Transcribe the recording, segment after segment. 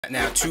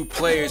Now, two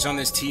players on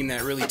this team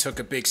that really took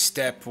a big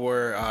step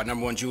were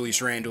number one, Julius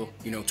Randle,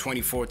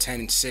 24, 10,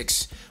 and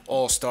 6,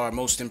 all-star,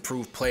 most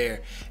improved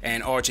player,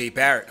 and R.J.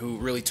 Barrett, who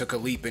really took a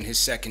leap in his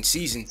second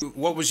season.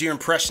 What was your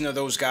impression of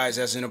those guys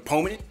as an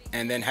opponent,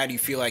 and then how do you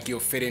feel like you'll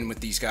fit in with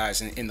these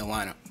guys in the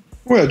lineup?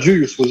 Well,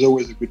 Julius was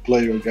always a good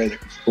player, a guy that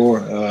could score,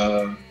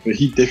 but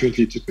he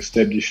definitely took a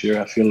step this year.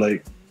 I feel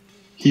like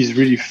he's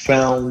really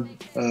found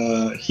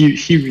he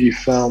really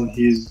found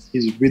his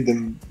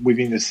rhythm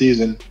within the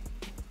season.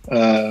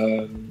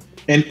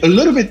 And a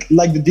little bit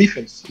like the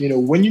defense,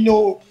 when you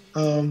know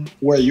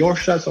where your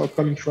shots are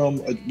coming from,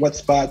 at what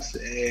spots,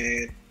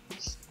 and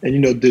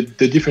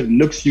the different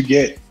looks you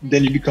get,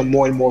 then you become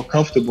more and more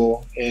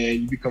comfortable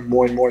and you become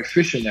more and more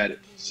efficient at it.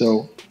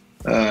 So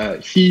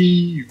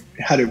he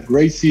had a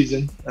great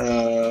season,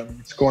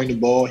 scoring the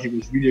ball. He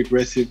was really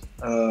aggressive,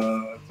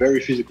 very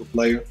physical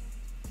player.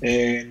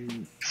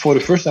 And for the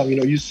first time,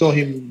 you saw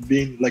him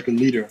being like a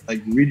leader,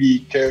 like really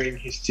carrying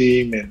his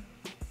team and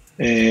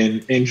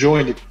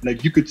enjoying it.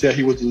 Like you could tell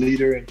he was a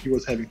leader and he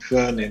was having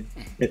fun, and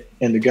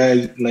the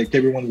guys, like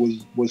everyone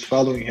was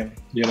following him,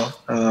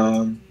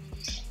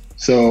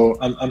 So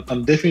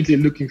I'm definitely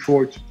looking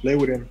forward to play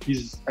with him.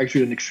 He's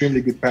actually an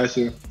extremely good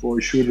passer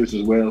for shooters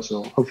as well.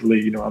 So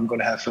hopefully, I'm going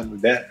to have fun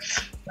with that.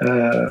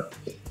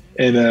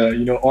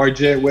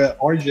 RJ, well,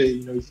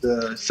 RJ, is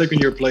the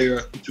second-year player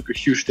who took a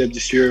huge step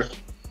this year.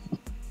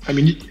 I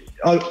mean,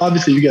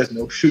 obviously, you guys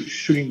know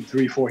shooting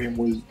three for him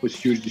was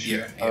huge this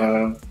year.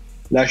 Yeah.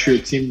 Last year,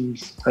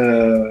 teams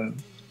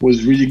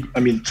was really. I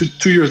mean,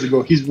 2 years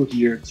ago, his rookie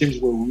year, teams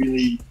were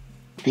really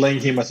playing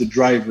him as a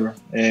driver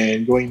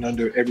and going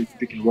under every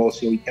pick and roll.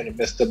 So he kind of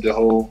messed up the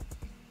whole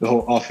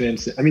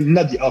offense. I mean,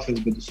 not the offense,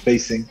 but the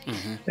spacing.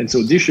 Mm-hmm. And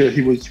so this year,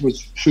 he was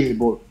shooting the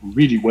ball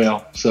really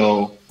well.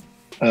 So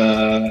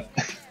I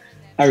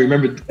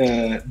remember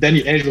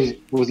Danny Ainge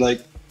was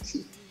like,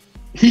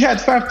 he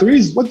had 5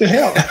 threes. What the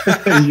hell?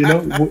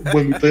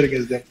 When we played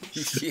against them.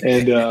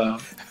 And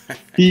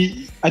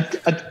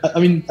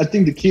I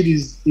think the kid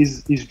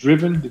is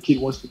driven. The kid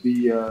wants to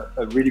be a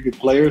really good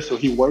player. So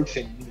he works,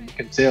 and you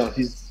can tell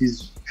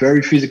he's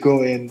very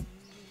physical. And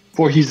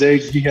for his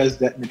age, he has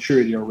that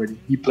maturity already.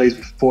 He plays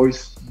with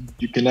poise.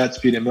 You cannot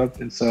speed him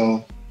up. And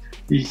so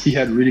he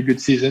had a really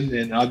good season.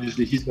 And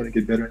obviously, he's going to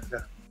get better and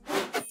better.